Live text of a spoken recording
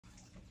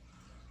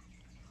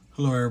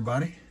Hello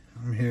everybody,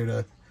 I'm here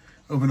to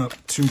open up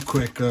two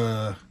quick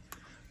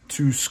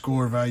two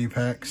score value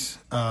packs.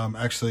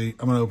 Actually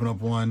I'm gonna open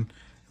up one.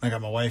 I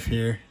got my wife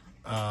here.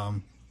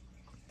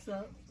 What's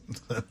up?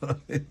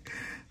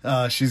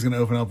 She's gonna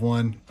open up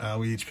one.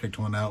 We each picked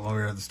one out while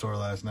we were at the store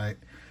last night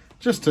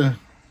just to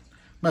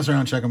mess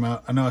around, check them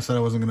out. I know I said I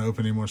wasn't gonna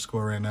open any more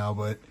score right now,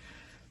 but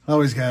I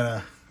always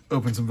gotta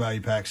open some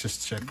value packs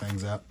just to check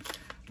things out.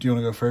 Do you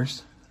want to go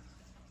first?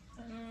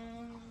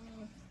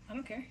 I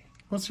don't care.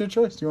 What's your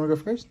choice? Do you want to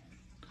go first?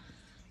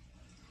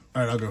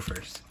 All right, I'll go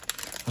first.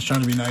 I was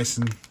trying to be nice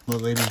and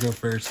let ladies go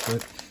first,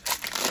 but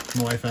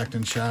my wife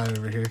acting shy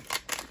over here.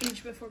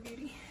 Age before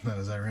beauty.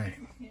 Is that right?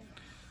 Yeah.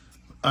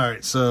 All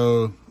right,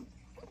 so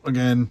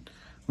again,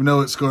 we know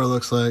what score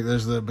looks like.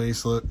 There's the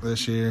base look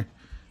this year.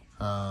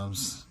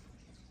 That's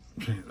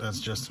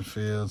Justin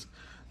Fields.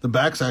 The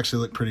backs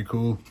actually look pretty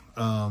cool.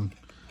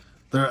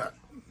 They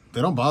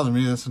don't bother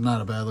me. This is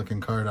not a bad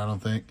looking card, I don't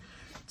think.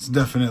 It's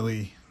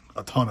definitely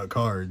a ton of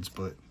cards,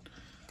 but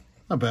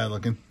not bad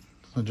looking.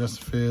 So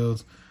Justin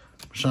Fields,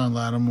 Sean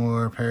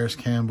Lattimore, Paris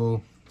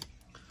Campbell,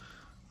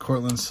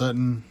 Cortland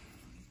Sutton,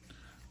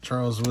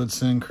 Charles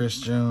Woodson,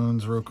 Chris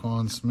Jones,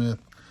 Roquan Smith,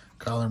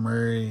 Kyler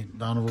Murray,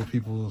 Donovan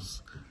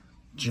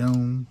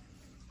Peoples-Jones,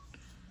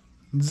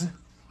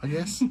 I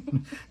guess.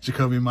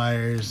 Jacoby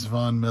Myers,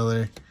 Von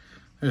Miller.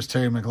 There's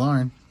Terry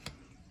McLaurin.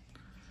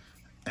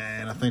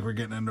 And I think we're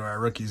getting into our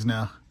rookies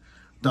now.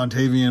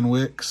 Dontavian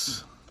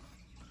Wicks,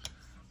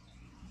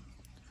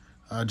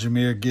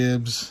 Jahmyr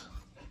Gibbs,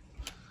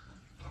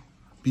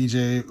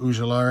 BJ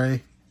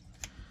Ujulari,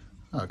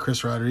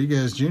 Chris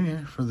Rodriguez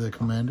Jr. for the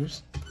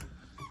Commanders.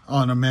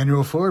 Oh, and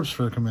Emmanuel Forbes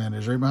for the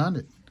Commanders right behind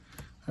it.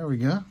 There we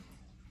go.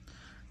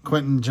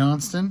 Quentin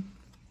Johnston.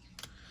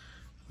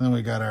 Then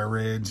we got our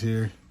Reds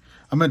here.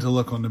 I meant to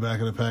look on the back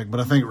of the pack, but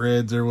I think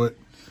Reds are what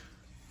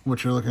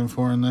you're looking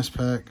for in this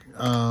pack.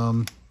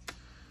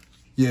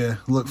 Yeah,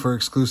 look for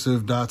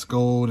exclusive dots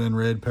gold and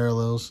red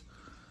parallels.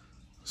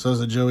 So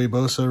is a Joey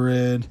Bosa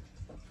red.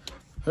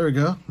 There we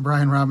go.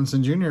 Brian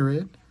Robinson Jr.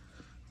 red.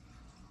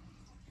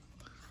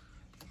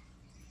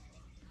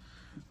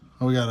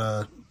 Oh, we got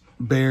a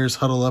Bears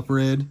Huddle Up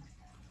red.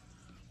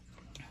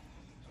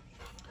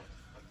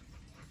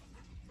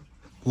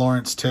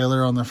 Lawrence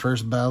Taylor on the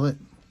first ballot.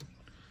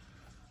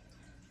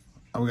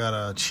 Oh, we got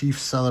a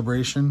Chiefs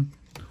Celebration.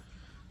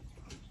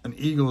 An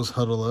Eagles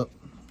Huddle Up.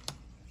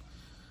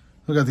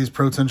 We got these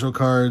potential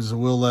cards.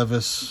 Will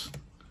Levis.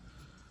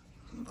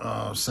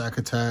 Sack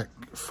Attack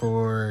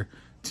for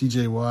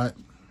TJ Watt.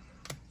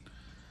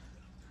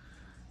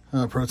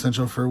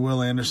 Potential for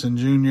Will Anderson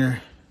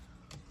Jr.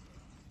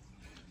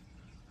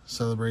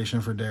 Celebration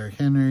for Derrick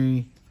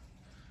Henry.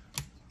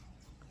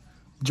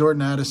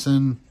 Jordan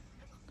Addison.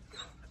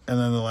 And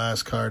then the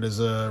last card is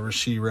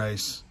Rashee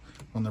Rice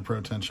on the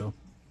potential.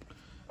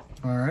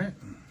 All right.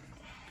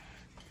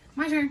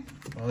 My turn.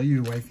 All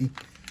you, wifey.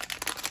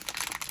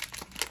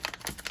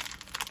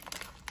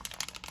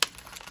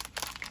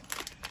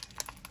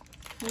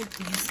 Oh,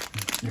 please.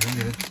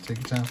 You're good. Take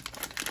your time.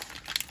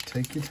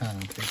 Take your time.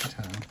 Take your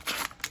time.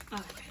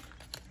 Okay.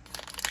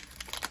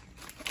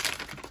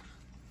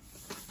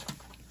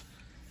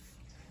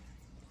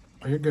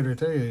 Oh, you're good right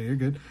there. Yeah, you're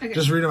good. Okay.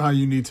 Just read them how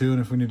you need to, and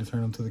if we need to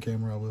turn them to the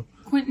camera, I will.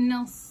 Quentin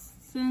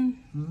Nelson.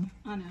 Mm-hmm.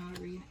 I know how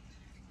to read.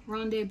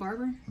 Rondé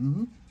Barber.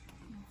 Mm-hmm.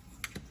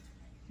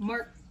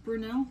 Mark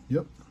Brunell.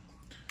 Yep.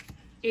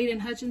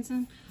 Aiden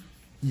Hutchinson.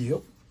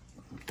 Yep.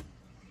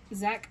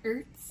 Zach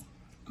Ertz.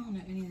 I don't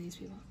know any of these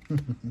people.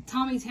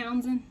 Tommy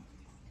Townsend.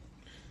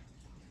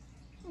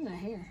 Look at that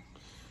hair.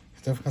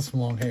 He's definitely got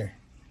some long hair.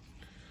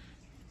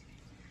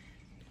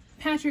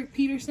 Patrick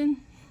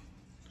Peterson.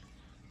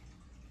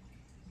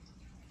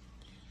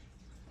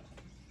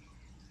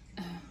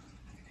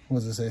 What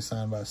does it say?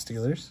 Signed by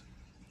Steelers?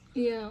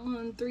 Yeah,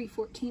 on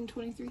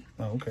 3/14/23.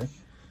 Oh, okay.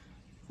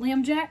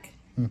 Lamb Jack.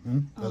 Mm-hmm.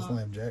 That's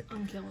Lamb Jack.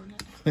 I'm killing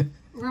it.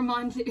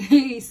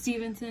 Ramondre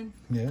Stevenson.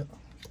 Yeah.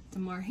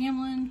 DeMar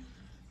Hamlin.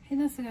 Hey,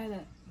 that's the guy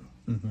that...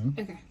 Mm-hmm.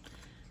 Okay.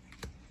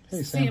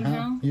 Hey, Sam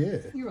Howell. Yeah.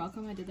 You're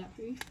welcome. I did that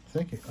for you.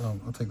 Thank you.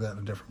 I'll take that in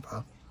a different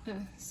pile.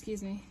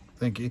 Excuse me.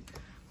 Thank you.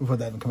 We'll put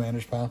that in the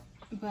Commander's pile.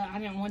 But I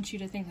didn't want you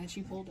to think that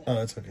you pulled it. Oh,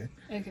 that's okay.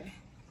 Okay.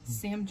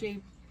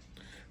 Samaje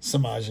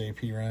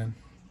P. Ryan.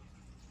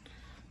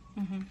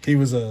 Mm-hmm. He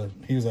was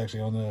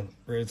actually on the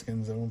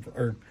Redskins at one point,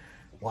 or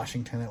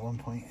Washington at one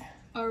point.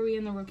 Are we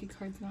in the rookie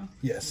cards now?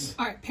 Yes.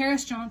 All right.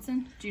 Paris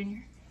Johnson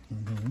Jr.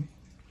 Mm-hmm.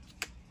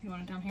 You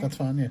want it down here? That's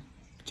fine, yeah.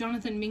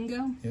 Jonathan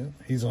Mingo. Yeah,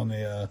 he's on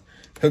the,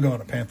 he'll go on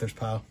the Panthers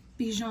pile.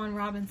 Bijan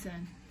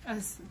Robinson.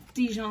 Us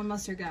Dijon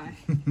mustard guy.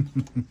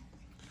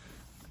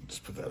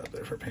 Just put that up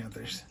there for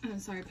Panthers. Oh,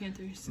 sorry,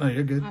 Panthers. No,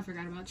 you're good. I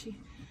forgot about you.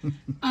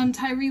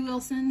 Tyree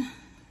Wilson.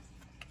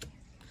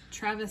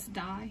 Travis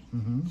Dye.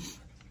 Mm-hmm.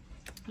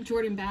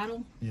 Jordan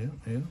Battle. Yeah,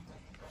 yeah.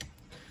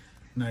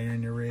 Now you're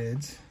in your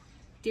Reds.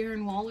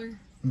 Darren Waller.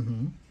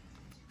 Mm-hmm.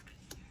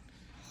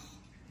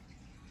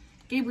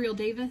 Gabriel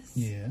Davis.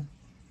 Yeah.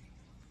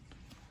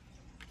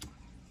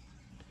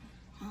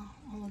 Oh,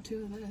 all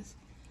two of those.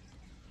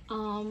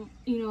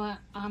 You know what?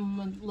 I'm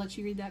gonna let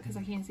you read that because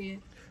I can't see it.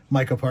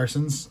 Micah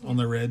Parsons on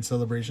the red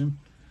celebration.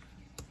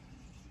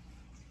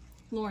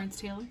 Lawrence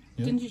Taylor.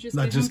 Yep. Didn't you just?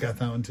 I get just him? got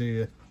that one too.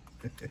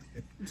 Yeah.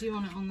 Do you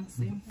want it on the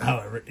sleeve?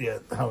 However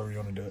you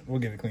want to do it. We'll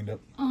get it cleaned up.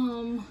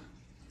 Oh,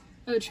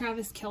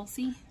 Travis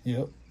Kelce.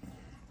 Yep.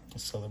 A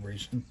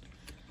celebration.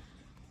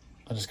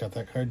 I just got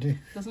that card too.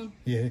 This one.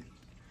 Yeah.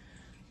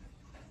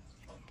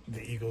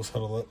 The Eagles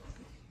huddle up.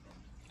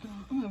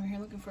 Oh, I'm over here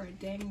looking for a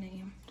dang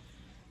name.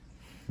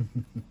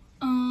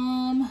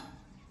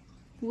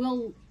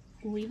 Will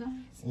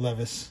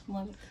Levis.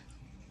 Levis.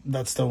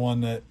 That's the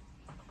one that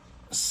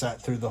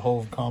sat through the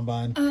whole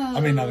combine. I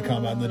mean, not the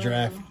combine, the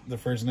draft, the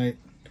first night.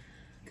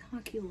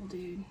 Cocky little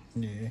dude.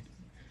 Yeah.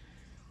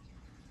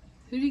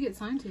 Who did he get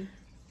signed to?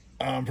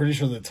 I'm pretty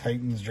sure the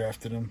Titans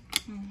drafted him.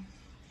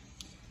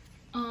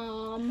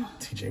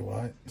 TJ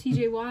Watt.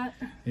 TJ Watt.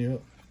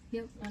 Yep.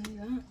 Yep, I knew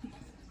that.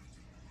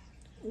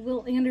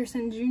 Will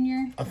Anderson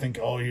Jr. I think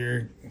all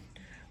your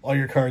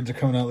cards are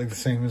coming out like the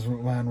same as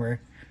what mine were.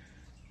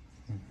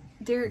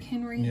 Derrick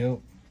Henry. Yep.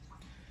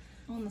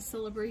 On the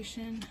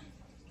celebration.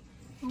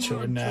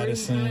 Jordan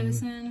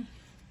Addison.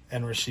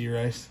 And Rashee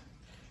Rice.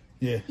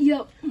 Yeah.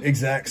 Yep.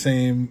 Exact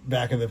same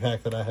back of the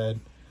pack that I had.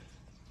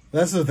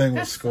 That's the thing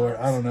with Score.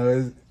 Sucks. I don't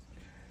know.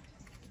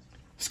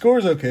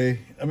 Score's okay.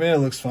 I mean, it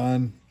looks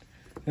fun.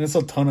 And it's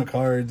a ton of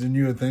cards. And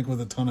you would think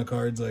with a ton of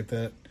cards like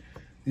that,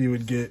 you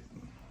would get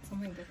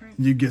something different.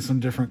 You'd get some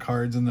different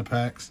cards in the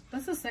packs.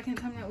 That's the second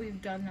time that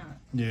we've done that.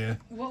 Yeah.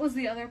 What was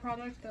the other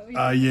product that we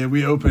Yeah,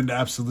 we opened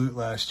Absolute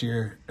last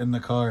year in the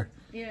car.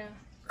 Yeah.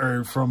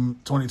 Or from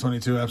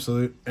 2022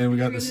 Absolute. And we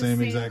got the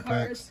same exact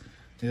cards. packs.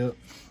 Yep.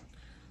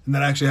 And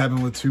that actually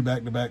happened with 2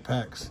 back-to-back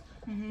packs.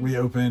 Mm-hmm.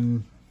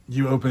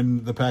 You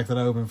opened the pack that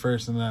I opened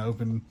first, and then I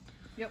opened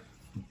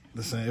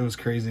the same. It was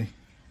crazy.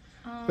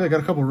 But I got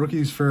a couple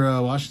rookies for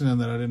Washington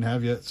that I didn't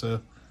have yet,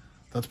 so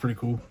that's pretty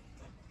cool.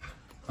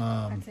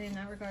 I'd say in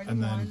that regard,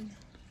 and then, one.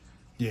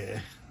 Yeah.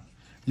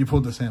 You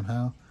pulled the Sam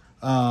Howell.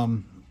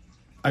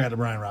 I got the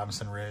Brian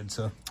Robinson red,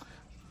 so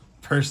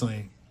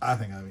personally, I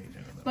think I beat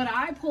him. But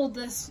I pulled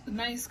this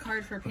nice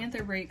card for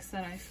Panther Breaks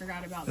that I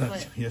forgot about.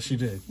 But yes, you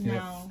did.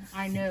 no,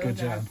 I know Good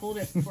that job. I pulled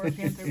it for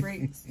Panther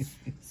Breaks.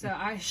 So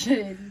I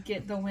should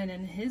get the win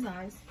in his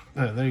eyes.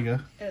 Oh, there you go.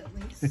 At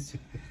least.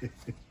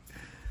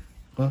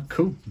 Well,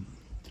 cool.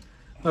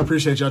 I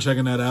appreciate y'all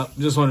checking that out.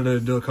 Just wanted to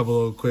do a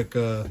couple of quick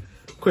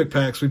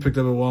packs we picked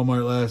up at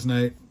Walmart last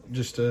night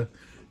just to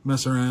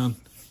mess around.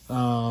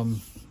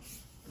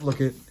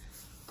 Look at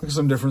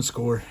some different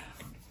Score.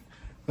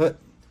 But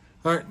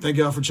all right, thank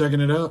y'all for checking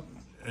it out,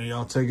 and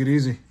y'all take it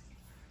easy.